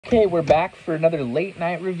Okay, we're back for another late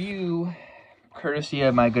night review, courtesy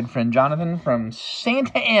of my good friend Jonathan from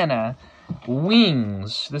Santa Ana.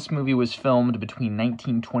 Wings. This movie was filmed between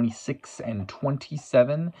 1926 and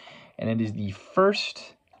 27, and it is the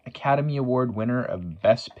first Academy Award winner of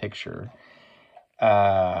Best Picture.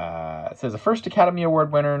 It says the first Academy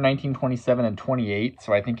Award winner, 1927 and 28,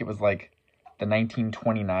 so I think it was like the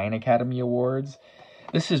 1929 Academy Awards.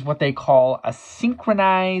 This is what they call a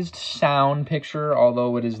synchronized sound picture,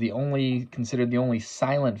 although it is considered the only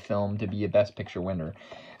silent film to be a Best Picture winner.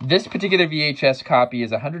 This particular VHS copy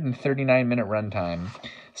is 139-minute runtime,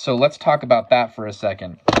 so let's talk about that for a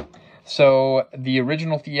second. So the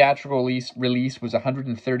original theatrical release was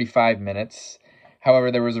 135 minutes.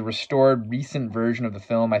 However, there was a restored recent version of the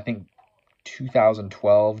film, I think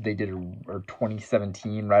 2012 they did or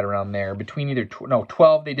 2017, right around there. Between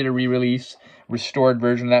 12 they did a re-release. Restored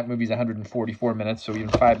version of that movie is 144 minutes, so even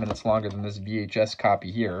 5 minutes longer than this VHS copy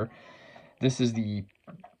here. This is the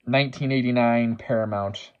 1989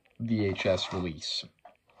 Paramount VHS release.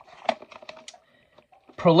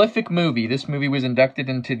 Prolific movie. This movie was inducted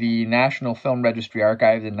into the National Film Registry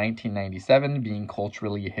Archives in 1997, being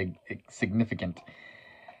culturally significant.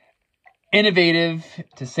 Innovative,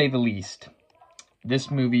 to say the least. This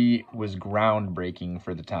movie was groundbreaking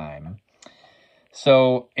for the time.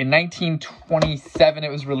 So, in 1927, it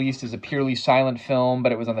was released as a purely silent film,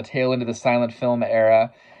 but it was on the tail end of the silent film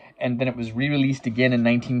era. And then it was re-released again in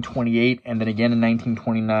 1928, and then again in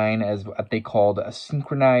 1929 as what they called a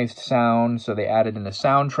synchronized sound. So they added in a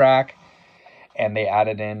soundtrack, and they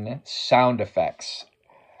added in sound effects.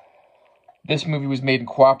 This movie was made in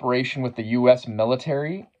cooperation with the U.S.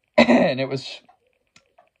 military, and it was,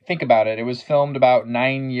 think about it, it was filmed about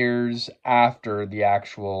 9 years after the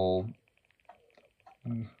actual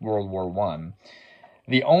World War I.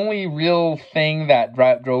 The only real thing that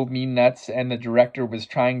drove me nuts, and the director was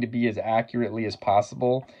trying to be as accurately as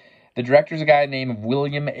possible. The director's a guy named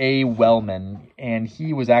William A. Wellman, and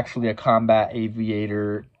he was actually a combat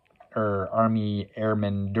aviator or Army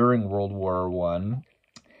airman during World War I.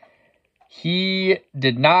 He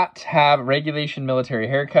did not have regulation military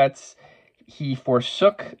haircuts. He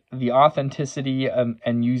forsook the authenticity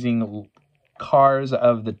and using cars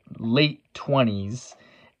of the late 20s.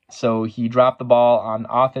 So he dropped the ball on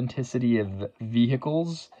authenticity of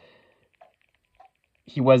vehicles.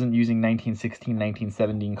 He wasn't using 1916,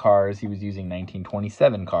 1917 cars. He was using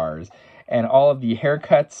 1927 cars. And all of the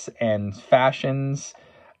haircuts and fashions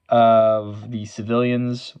of the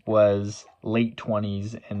civilians was late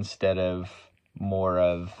 20s instead of more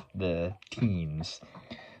of the teens.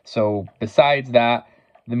 So besides that,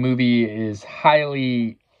 the movie is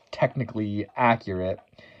highly technically accurate.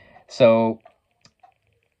 So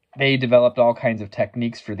they developed all kinds of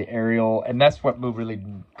techniques for the aerial, and that's what really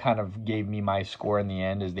kind of gave me my score in the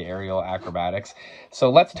end, is the aerial acrobatics. So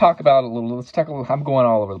let's talk about I'm going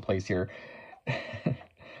all over the place here.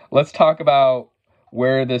 Let's talk about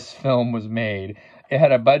where this film was made. It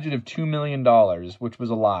had a budget of $2 million, which was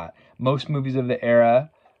a lot. Most movies of the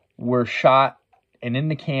era were shot and in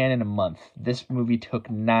the can in a month. This movie took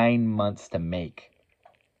 9 months to make.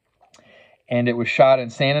 And it was shot in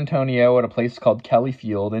San Antonio at a place called Kelly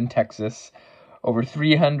Field in Texas. Over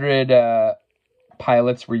 300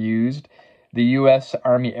 pilots were used. The U.S.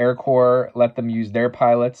 Army Air Corps let them use their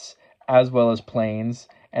pilots as well as planes,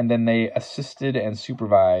 and then they assisted and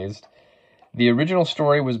supervised. The original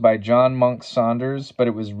story was by John Monk Saunders, but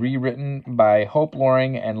it was rewritten by Hope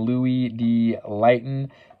Loring and Louis D.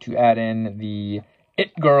 Leighton to add in the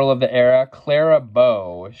it girl of the era, Clara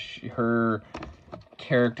Bow. Her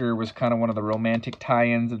character was kind of one of the romantic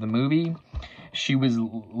tie-ins of the movie. She was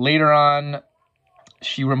later on,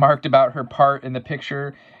 she remarked about her part in the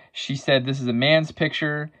picture. She said, "This is a man's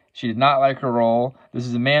picture." She did not like her role. "This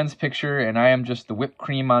is a man's picture, and I am just the whipped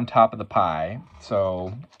cream on top of the pie."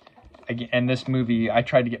 So, again, and this movie, I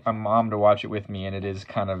tried to get my mom to watch it with me, and it is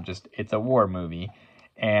kind of just, it's a war movie.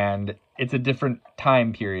 And it's a different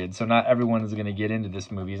time period, so not everyone is going to get into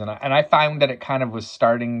this movie. And I found that it kind of was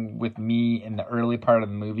starting with me in the early part of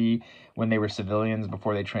the movie when they were civilians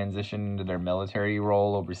before they transitioned into their military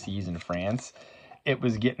role overseas in France. It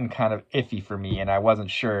was getting kind of iffy for me, and I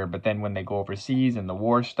wasn't sure. But then when they go overseas and the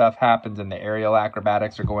war stuff happens and the aerial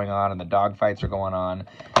acrobatics are going on and the dogfights are going on,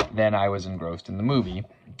 then I was engrossed in the movie,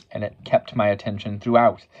 and it kept my attention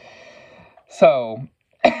throughout. So,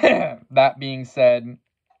 that being said,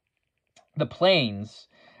 the planes,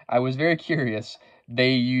 I was very curious.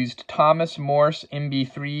 They used Thomas Morse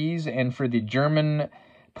MB3s, and for the German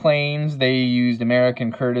planes, they used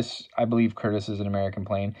American Curtiss, I believe Curtiss is an American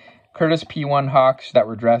plane, Curtiss P-1 Hawks that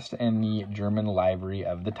were dressed in the German livery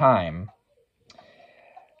of the time.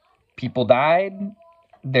 People died.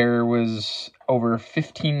 There was over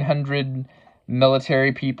 1,500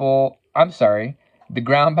 military people. I'm sorry. The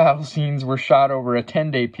ground battle scenes were shot over a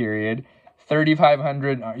 10-day period.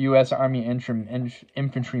 3,500 U.S. Army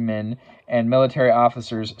infantrymen and military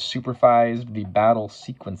officers supervised the battle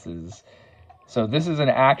sequences. So this is an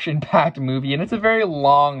action-packed movie, and it's a very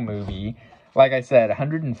long movie. Like I said,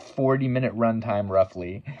 140-minute runtime,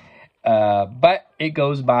 roughly. But it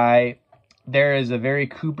goes by. There is a very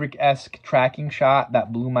Kubrick-esque tracking shot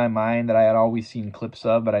that blew my mind that I had always seen clips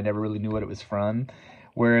of, but I never really knew what it was from,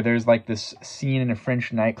 where there's like this scene in a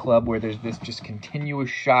French nightclub where there's this just continuous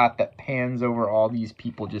shot that pans over all these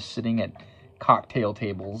people just sitting at cocktail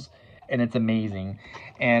tables, and it's amazing.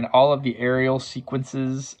 And all of the aerial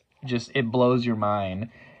sequences, just, it blows your mind.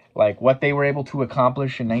 Like, what they were able to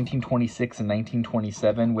accomplish in 1926 and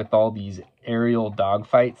 1927 with all these aerial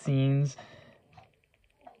dogfight scenes,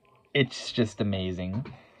 it's just amazing.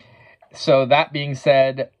 So, that being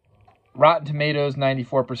said, Rotten Tomatoes,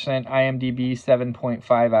 94%, IMDb,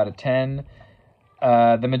 7.5 out of 10.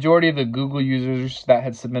 The majority of the Google users that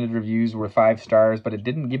had submitted reviews were 5 stars, but it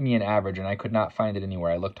didn't give me an average, and I could not find it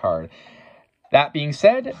anywhere. I looked hard. That being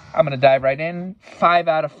said, I'm going to dive right in. 5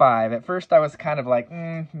 out of 5. At first, I was kind of like,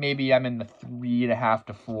 maybe I'm in the 3.5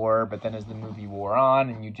 to 4. But then as the movie wore on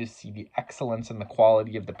and you just see the excellence and the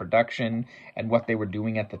quality of the production and what they were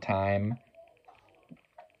doing at the time,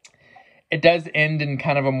 it does end in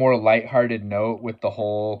kind of a more lighthearted note with the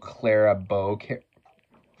whole Clara Bow.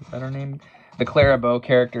 Is that her name? The Clara Bow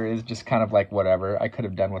character is just kind of like whatever. I could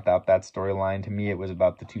have done without that storyline. To me, it was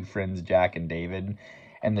about the two friends, Jack and David,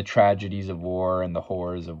 and the tragedies of war and the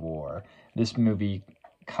horrors of war. This movie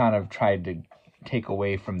kind of tried to take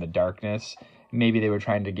away from the darkness. Maybe they were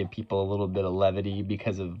trying to give people a little bit of levity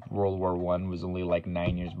because of World War I was only like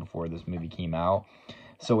 9 years before this movie came out.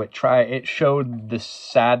 So it showed the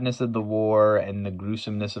sadness of the war and the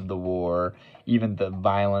gruesomeness of the war. Even the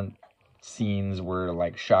violent scenes were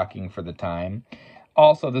like shocking for the time.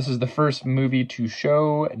 Also, this is the first movie to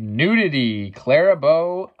show nudity. Clara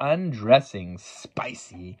Bow undressing.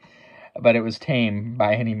 Spicy. But it was tame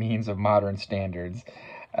by any means of modern standards.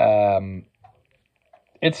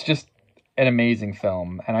 It's just an amazing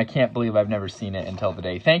film, and I can't believe I've never seen it until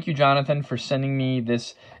today. Thank you, Jonathan, for sending me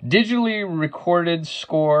this digitally recorded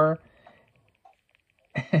score.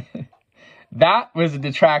 That was a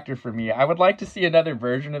detractor for me. I would like to see another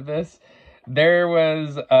version of this. There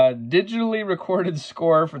was a digitally recorded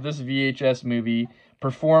score for this VHS movie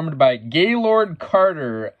performed by Gaylord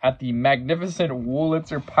Carter at the magnificent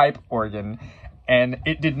Wurlitzer pipe organ, and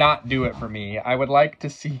it did not do it for me. I would like to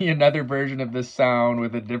see another version of this sound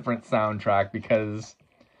with a different soundtrack, because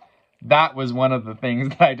that was one of the things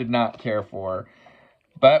that I did not care for.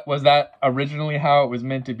 But was that originally how it was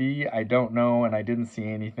meant to be? I don't know, and I didn't see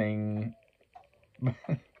anything.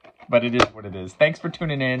 But it is what it is. Thanks for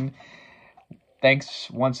tuning in. Thanks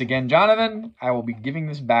once again, Jonathan. I will be giving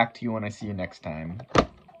this back to you when I see you next time.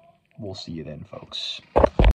 We'll see you then, folks.